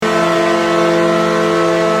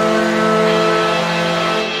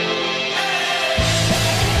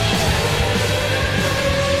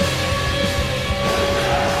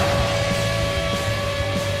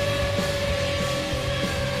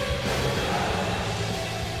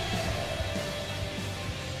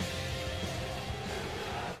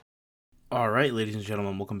right, ladies and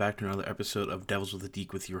gentlemen, welcome back to another episode of Devils with a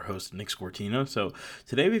Deke with your host, Nick Scortino. So,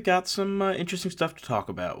 today we've got some interesting stuff to talk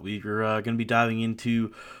about. We're going to be diving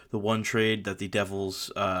into the one trade that the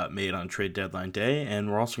Devils made on trade deadline day,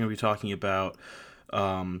 and we're also going to be talking about,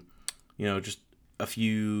 just a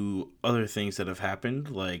few other things that have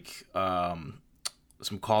happened, like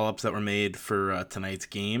some call-ups that were made for tonight's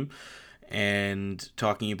game, and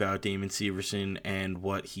talking about Damon Severson and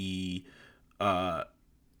what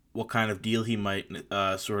kind of deal he might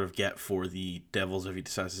sort of get for the Devils if he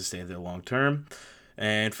decides to stay there long term.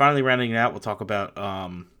 And finally, rounding it out, we'll talk about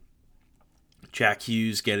Jack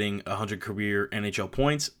Hughes getting 100 career NHL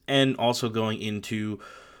points and also going into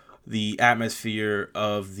the atmosphere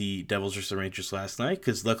of the Devils versus the Rangers last night,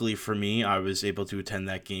 because luckily for me, I was able to attend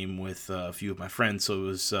that game with a few of my friends, so it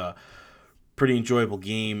was a pretty enjoyable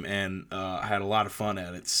game, and I had a lot of fun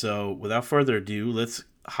at it. So without further ado, let's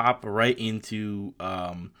hop right into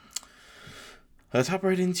talking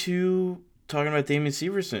about Damon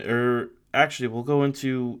Severson. Or actually, we'll go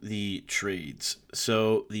into the trades.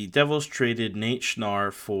 So the Devils traded Nate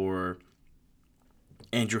Schnarr for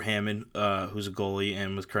Andrew Hammond, who's a goalie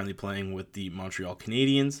and was currently playing with the Montreal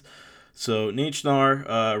Canadiens. So Nate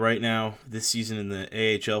Schnarr, right now, this season in the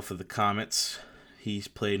AHL for the Comets, he's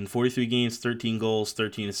played in 43 games, 13 goals,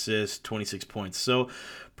 13 assists, 26 points. So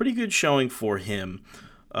pretty good showing for him.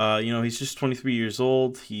 He's just 23 years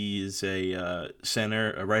old. He is a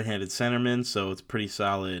right-handed centerman, so it's a pretty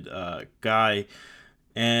solid guy.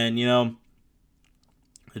 And,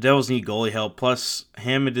 the Devils need goalie help. Plus,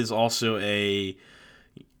 Hammond is also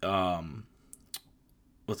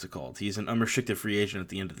what's it called? He's an unrestricted free agent at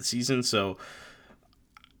the end of the season. So,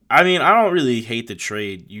 I mean, I don't really hate the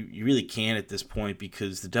trade. You really can't at this point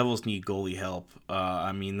because the Devils need goalie help.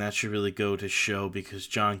 That should really go to show because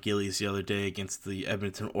John Gillies the other day against the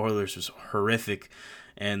Edmonton Oilers was horrific.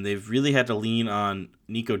 And they've really had to lean on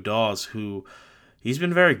Nico Dawes, who he's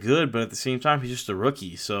been very good, but at the same time, he's just a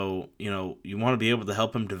rookie. So, you want to be able to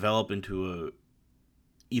help him develop into a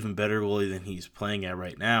even better goalie than he's playing at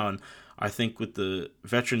right now. And I think with the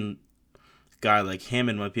veteran guy like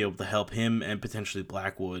Hammond might be able to help him and potentially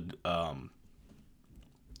Blackwood, kind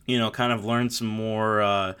of learn some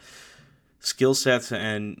more skill sets,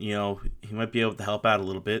 and, he might be able to help out a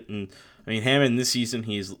little bit. And, Hammond this season,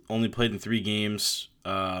 he's only played in 3 games.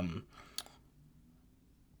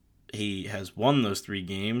 He has won those 3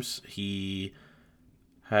 games. He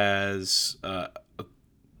has a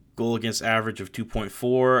goal against average of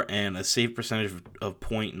 2.4 and a save percentage of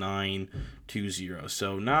 .920.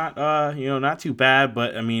 So not too bad,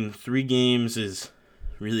 but 3 games is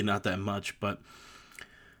really not that much. But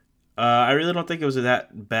I really don't think it was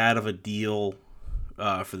that bad of a deal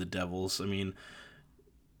for the Devils.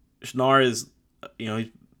 Schnarr is, he's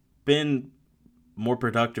been more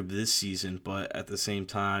productive this season, but at the same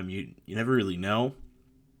time, you never really know,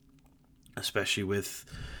 especially with,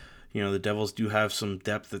 the Devils do have some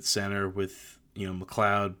depth at center with,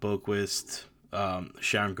 McLeod, Boquist,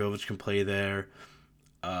 Sharon Govich can play there.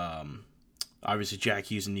 Obviously, Jack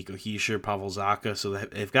Hughes and Nico Hischier, Pavel Zacha. So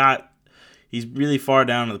he's really far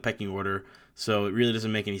down in the pecking order. So it really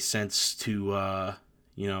doesn't make any sense to,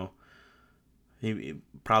 he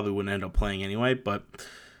probably wouldn't end up playing anyway. But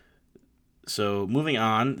so moving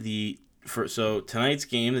on, tonight's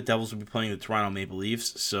game, the Devils will be playing the Toronto Maple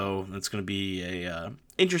Leafs. So that's going to be a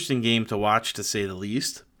interesting game to watch, to say the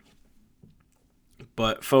least.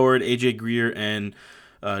 But forward AJ Greer and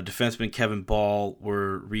defenseman Kevin Ball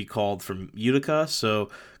were recalled from Utica,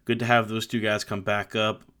 so good to have those 2 guys come back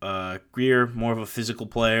up. Greer, more of a physical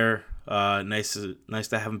player. Nice to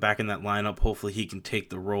have him back in that lineup. Hopefully he can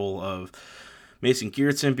take the role of Mason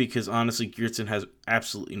Geertsen, because honestly, Geertsen has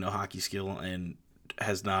absolutely no hockey skill and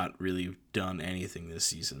has not really done anything this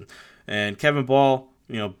season. And Kevin Ball,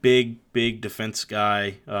 big defense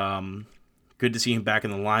guy. Good to see him back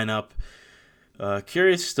in the lineup.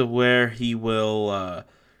 Curious as to where he will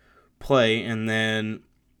play, and then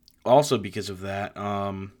also because of that,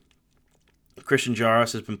 Christian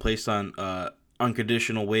Jaros has been placed on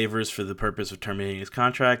unconditional waivers for the purpose of terminating his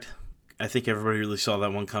contract. I think everybody really saw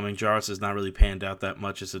that one coming. Jaros has not really panned out that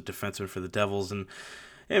much as a defenseman for the Devils, and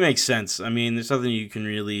it makes sense. There's nothing you can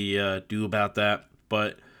really do about that,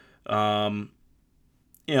 but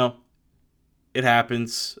it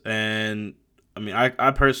happens, and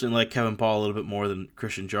I personally like Kevin Ball a little bit more than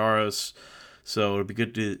Christian Jaros, so it'll be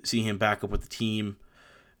good to see him back up with the team,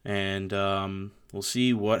 and we'll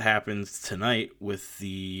see what happens tonight with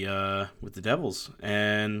the Devils.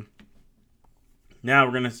 And now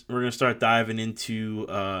we're gonna start diving into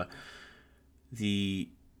the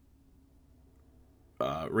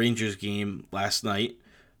Rangers game last night.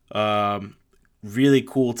 really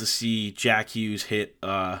cool to see Jack Hughes hit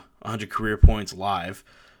 100 career points live.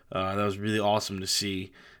 That was really awesome to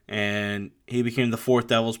see. And he became the fourth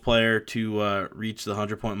Devils player to reach the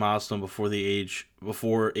 100-point milestone before age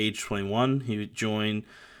 21. He joined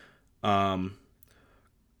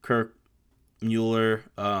Kirk Mueller,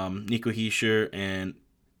 Nico Hischier, and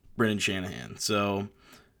Brendan Shanahan. So,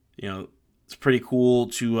 it's pretty cool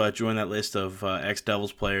to join that list of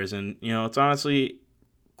ex-Devils players. And, it's honestly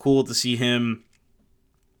cool to see him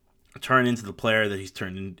turn into the player that he's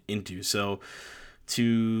turned into. So,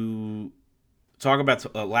 to talk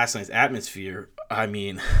about last night's atmosphere, I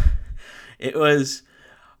mean, it was,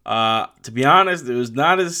 to be honest, it was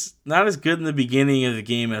not as good in the beginning of the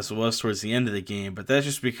game as it was towards the end of the game. But that's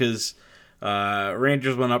just because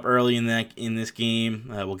Rangers went up early in this game.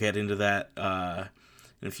 We'll get into that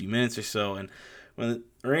in a few minutes or so. And when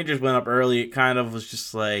the Rangers went up early, it kind of was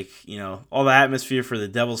just like, all the atmosphere for the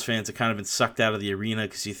Devils fans had kind of been sucked out of the arena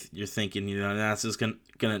because you're thinking, this is gonna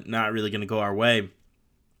not really gonna go our way.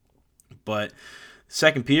 But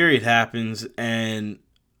second period happens, and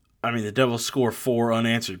I mean the Devils score 4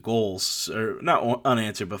 unanswered goals, or not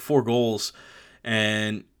unanswered, but 4 goals,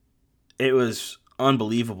 and it was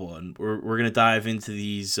unbelievable. And we're gonna dive into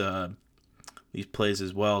these plays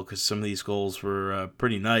as well because some of these goals were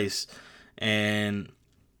pretty nice, and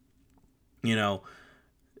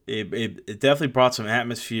it definitely brought some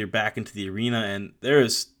atmosphere back into the arena, and there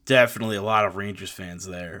is definitely a lot of Rangers fans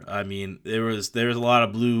there. I mean, there was a lot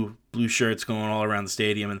of blue shirts going all around the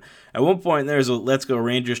stadium, and at one point there was a "Let's Go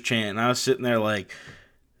Rangers" chant, and I was sitting there like,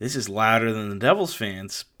 this is louder than the Devils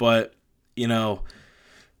fans. But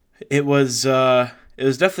it was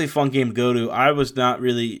definitely a fun game to go to. I was not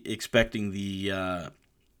really expecting the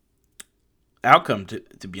outcome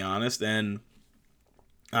to be honest, and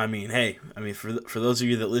I mean, hey, for those of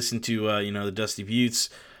you that listen to the Dusty Buttes,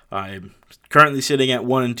 I'm currently sitting at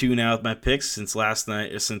 1-2 now with my picks since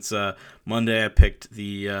Monday. I picked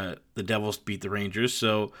the Devils to beat the Rangers,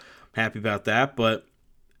 so I'm happy about that. But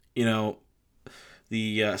the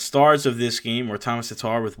stars of this game were Thomas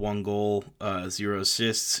Tatar with 1 goal, 0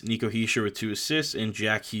 assists, Nico Hischier with 2 assists, and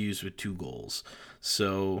Jack Hughes with 2 goals.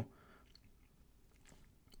 So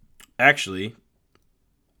actually,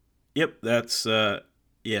 yep, that's. I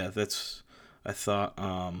thought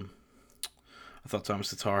Thomas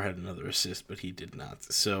Tatar had another assist, but he did not.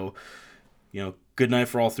 So, good night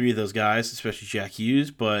for all 3 of those guys, especially Jack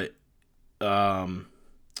Hughes. But I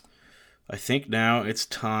think now it's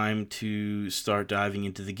time to start diving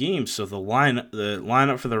into the game. So the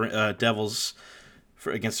lineup for the Devils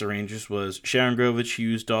against the Rangers was Sharon Grovich,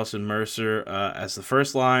 Hughes, Dawson, Mercer as the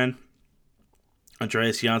first line,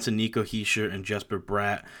 Andreas Janssen, Nico Hischier, and Jesper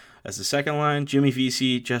Bratt as the second line, Jimmy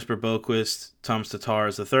Vesey, Jesper Boquist, Thomas Tatar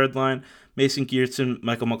as the third line, Mason Geertsen,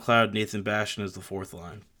 Michael McLeod, Nathan Bastian as the fourth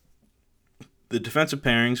line. The defensive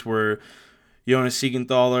pairings were Jonas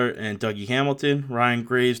Siegenthaler and Dougie Hamilton, Ryan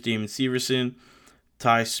Graves, Damon Severson,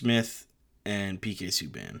 Ty Smith, and PK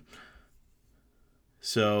Subban.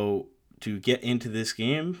 So to get into this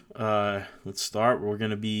game, let's start.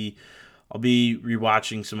 I'll be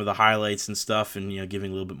rewatching some of the highlights and stuff, and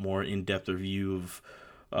giving a little bit more in-depth review of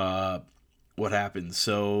what happened.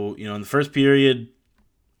 So, in the first period,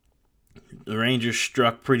 the Rangers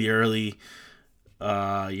struck pretty early.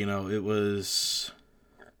 It was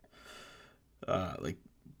like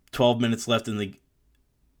 12 minutes left in the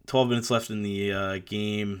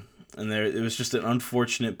game, and it was just an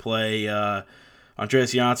unfortunate play.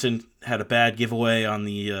 Andreas Janssen had a bad giveaway on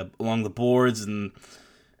along the boards, and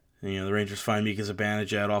the Rangers find Mika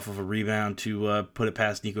Zibanejad off of a rebound to put it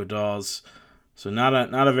past Nico Dawes. So not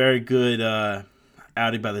a very good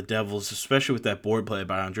outing by the Devils, especially with that board play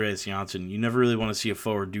by Andreas Janssen. You never really want to see a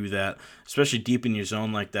forward do that, especially deep in your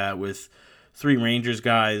zone like that with 3 Rangers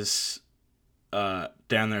guys down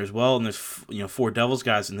there as well, and there's 4 Devils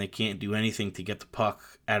guys, and they can't do anything to get the puck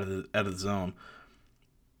out of the zone.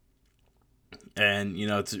 And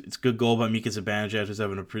it's a good goal by Mika Zibanejad, who's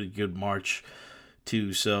having a pretty good March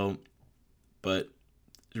too. So, but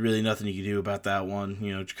there's really nothing you can do about that one.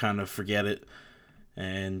 Just kind of forget it.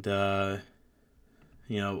 And, then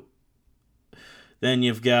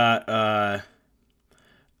you've got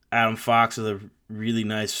Adam Fox with a really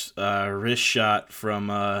nice wrist shot from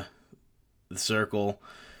the circle.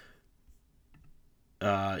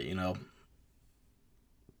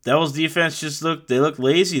 Devils defense looked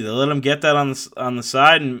lazy. They let him get that on the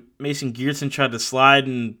side, and Mason Geertsen tried to slide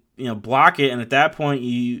and block it. And at that point,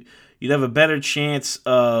 you'd have a better chance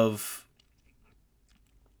of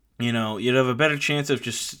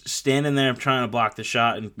just standing there trying to block the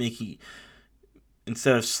shot and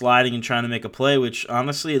instead of sliding and trying to make a play, which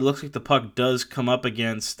honestly it looks like the puck does come up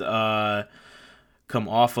against come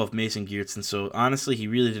off of Mason Geertsen. So honestly, he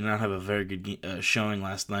really did not have a very good showing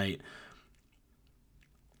last night.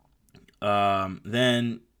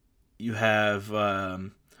 Then you have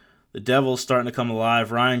the Devils starting to come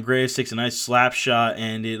alive. Ryan Graves takes a nice slap shot,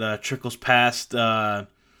 and it trickles past Igor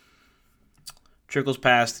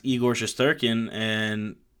Shesterkin,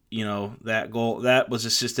 and that goal that was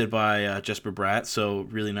assisted by Jesper Bratt. So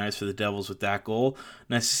really nice for the Devils with that goal.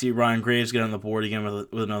 Nice to see Ryan Graves get on the board again with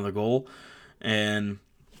another goal, and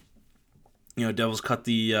Devils cut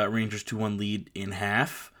the Rangers 2-1 lead in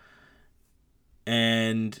half.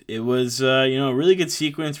 And it was, a really good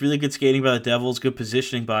sequence, really good skating by the Devils, good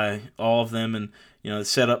positioning by all of them, and it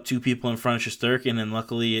set up two people in front of Shesterkin, and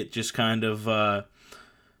luckily it just kind of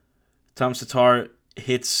Tom Tatar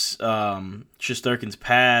hits Shesterkin's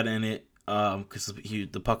pad, and it because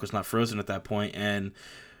the puck was not frozen at that point, and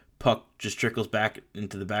puck just trickles back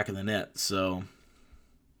into the back of the net. So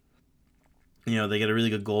they get a really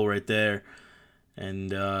good goal right there,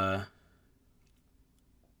 and.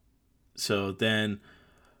 So then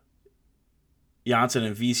Janssen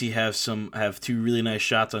and Vesey have two really nice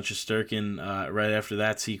shots on Shesterkin right after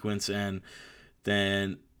that sequence, and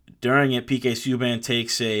then during it, PK Subban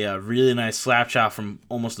takes a really nice slap shot from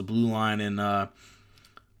almost the blue line and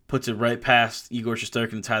puts it right past Igor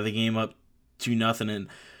Shesterkin to tie the game up 2-0.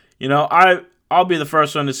 And I'll be the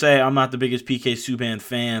first one to say I'm not the biggest PK Subban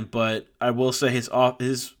fan, but I will say his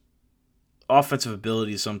offensive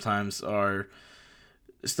abilities sometimes are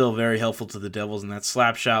still very helpful to the Devils, and that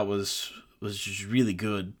slap shot was just really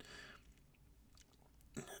good.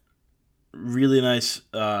 Really nice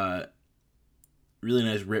rip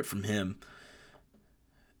from him.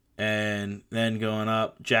 And then going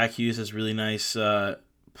up, Jack Hughes has really nice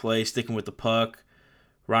play, sticking with the puck.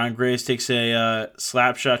 Ryan Graves takes a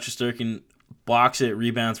slap shot. Shesterkin blocks it,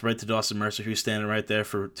 rebounds right to Dawson Mercer, who's standing right there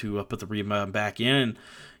to put the rebound back in.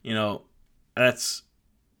 And,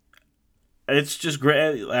 it's just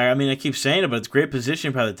great. I mean, I keep saying it, but it's great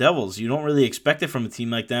positioning by the Devils. You don't really expect it from a team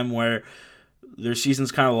like them where their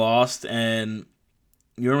season's kind of lost, and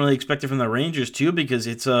you don't really expect it from the Rangers too, because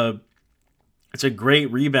it's a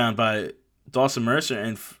great rebound by Dawson Mercer,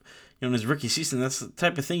 and in his rookie season, that's the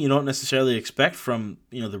type of thing you don't necessarily expect from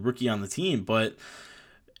the rookie on the team. But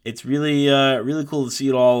it's really really cool to see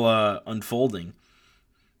it all unfolding.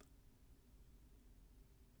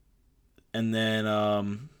 And then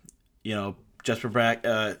Jesper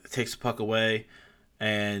Bratt takes the puck away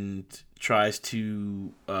and tries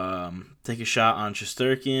to take a shot on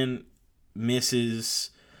Shesterkin,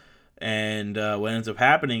 misses, and what ends up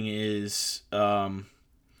happening is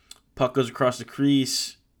puck goes across the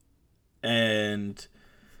crease,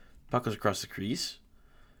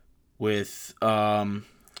 with Damon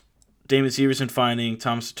Severson finding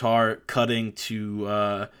Thomas Tatar cutting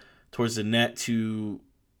to towards the net to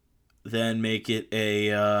then make it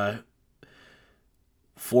a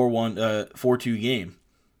 4-2 game.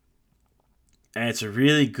 And it's a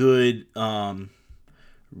really good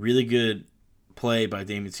play by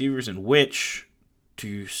Damon Severson, which,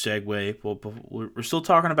 to segue, well, we're still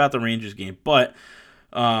talking about the Rangers game, but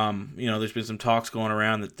there's been some talks going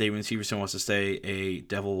around that Damon Severson wants to stay a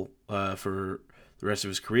Devil for the rest of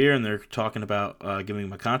his career, and they're talking about giving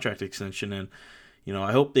him a contract extension, and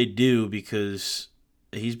I hope they do, because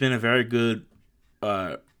he's been a very good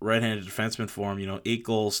right-handed defenseman for him. 8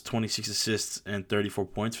 goals, 26 assists, and 34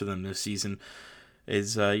 points for them this season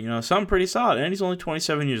is something pretty solid. And he's only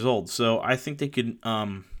 27 years old, so I think they could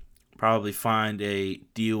probably find a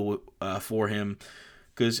deal for him,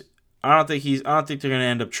 because I don't think they're gonna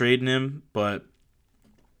end up trading him, but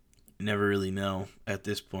you never really know at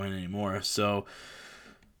this point anymore. So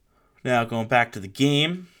now going back to the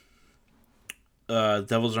game, the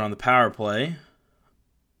Devils are on the power play.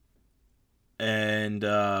 And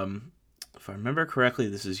if I remember correctly,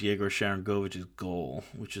 this is Yegor Sharangovich's goal,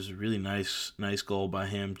 which is a really nice goal by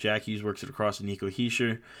him. Jack Hughes works it across to Nico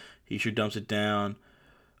Hischier. Hischier dumps it down.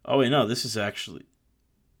 Oh, wait, no, this is actually...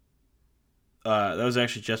 that was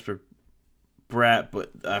actually Jesper Bratt,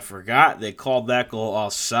 but I forgot they called that goal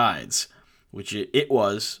offsides, which it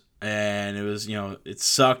was. And it was, it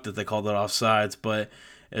sucked that they called it offsides, but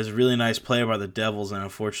it was a really nice play by the Devils, and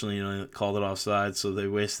unfortunately, they called it offside, so they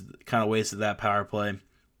wasted that power play.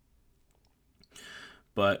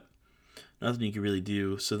 But nothing you can really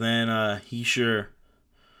do. So then Hischier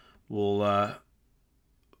will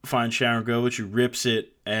find Sharangovich, who rips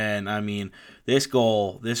it, and I mean, this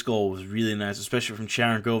goal was really nice, especially from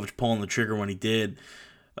Sharangovich pulling the trigger when he did.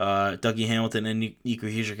 Dougie Hamilton and Nico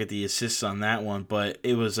Hughes get the assists on that one, but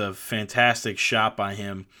it was a fantastic shot by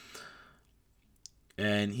him.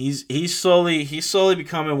 And he's slowly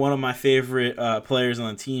becoming one of my favorite players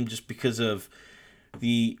on the team just because of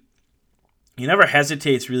he never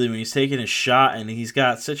hesitates really when he's taking a shot, and he's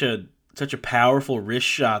got such a powerful wrist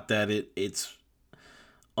shot that it's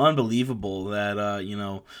unbelievable that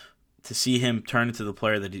to see him turn into the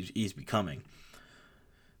player that he's becoming.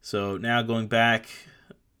 So now going back,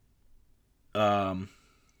 the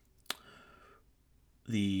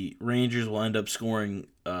Rangers will end up scoring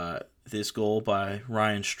this goal by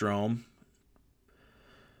Ryan Strome.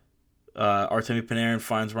 Artemi Panarin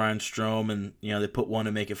finds Ryan Strome, and they put one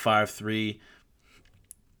to make it 5-3.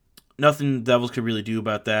 Nothing the Devils could really do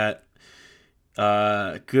about that.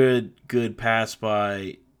 Good pass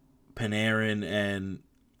by Panarin, and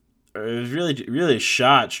it was really a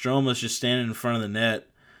shot. Strome was just standing in front of the net.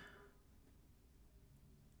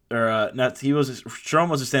 Strome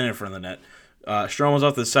wasn't standing in front of the net. Strome was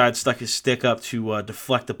off to the side, stuck his stick up to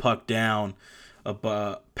deflect the puck down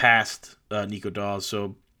past Nico Daws.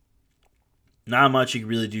 So not much you can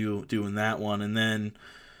really do in that one. And then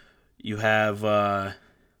you have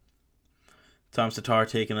Tom Tatar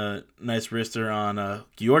taking a nice wrister on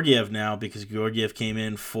Georgiev now, because Georgiev came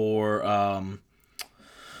in for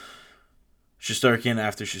Shesterkin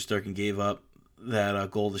after Shesterkin gave up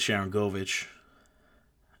that goal to Sharangovich.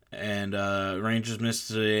 And Rangers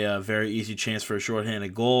missed a very easy chance for a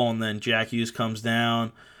shorthanded goal, and then Jack Hughes comes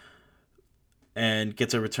down and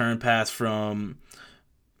gets a return pass from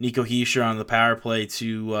Nico Hischier on the power play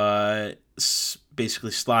to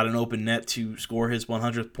basically slot an open net to score his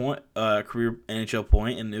 100th point, career NHL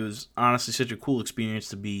point, and it was honestly such a cool experience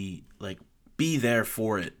to be there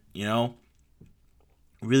for it.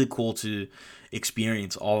 Really cool to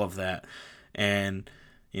experience all of that, and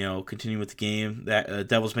continue with the game. That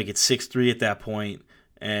Devils make it 6-3 at that point,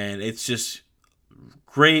 and it's just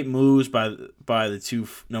great moves by the two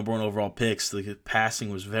number one overall picks. The passing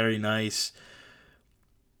was very nice.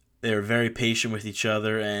 They were very patient with each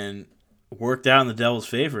other and worked out in the Devils'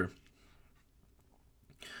 favor.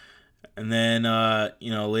 And then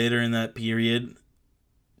later in that period,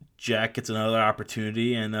 Jack gets another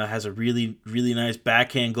opportunity and has a really, really nice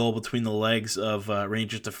backhand goal between the legs of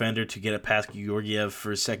Rangers defender to get it past Georgiev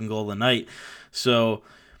for his second goal of the night. So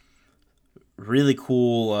really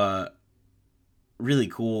cool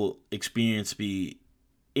experience to be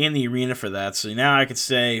in the arena for that. So now I could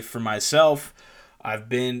say for myself, I've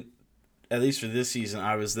been, at least for this season,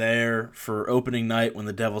 I was there for opening night when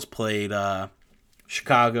the Devils played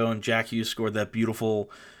Chicago, and Jack Hughes scored that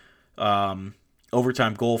beautiful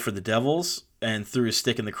overtime goal for the Devils and threw his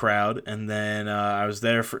stick in the crowd. And then I was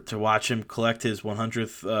there to watch him collect his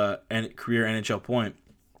 100th career NHL point.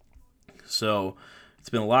 So it's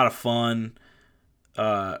been a lot of fun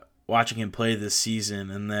watching him play this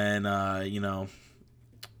season. And then,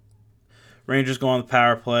 Rangers go on the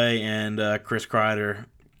power play, and Chris Kreider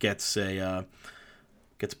gets a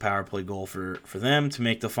power play goal for them to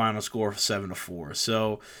make the final score 7-4.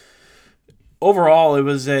 So overall, it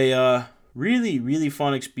was a really, really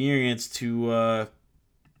fun experience to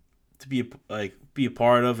be a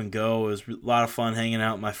part of and go. It was a lot of fun hanging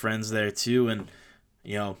out with my friends there too, and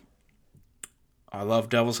I love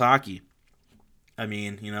Devils hockey. I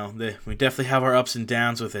mean, we definitely have our ups and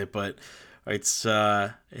downs with it, but it's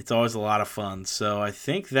always a lot of fun. So I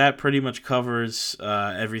think that pretty much covers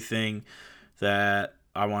everything that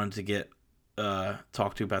I wanted to get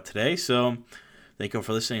talk to about today. So thank you all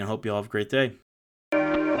for listening, and hope you all have a great day.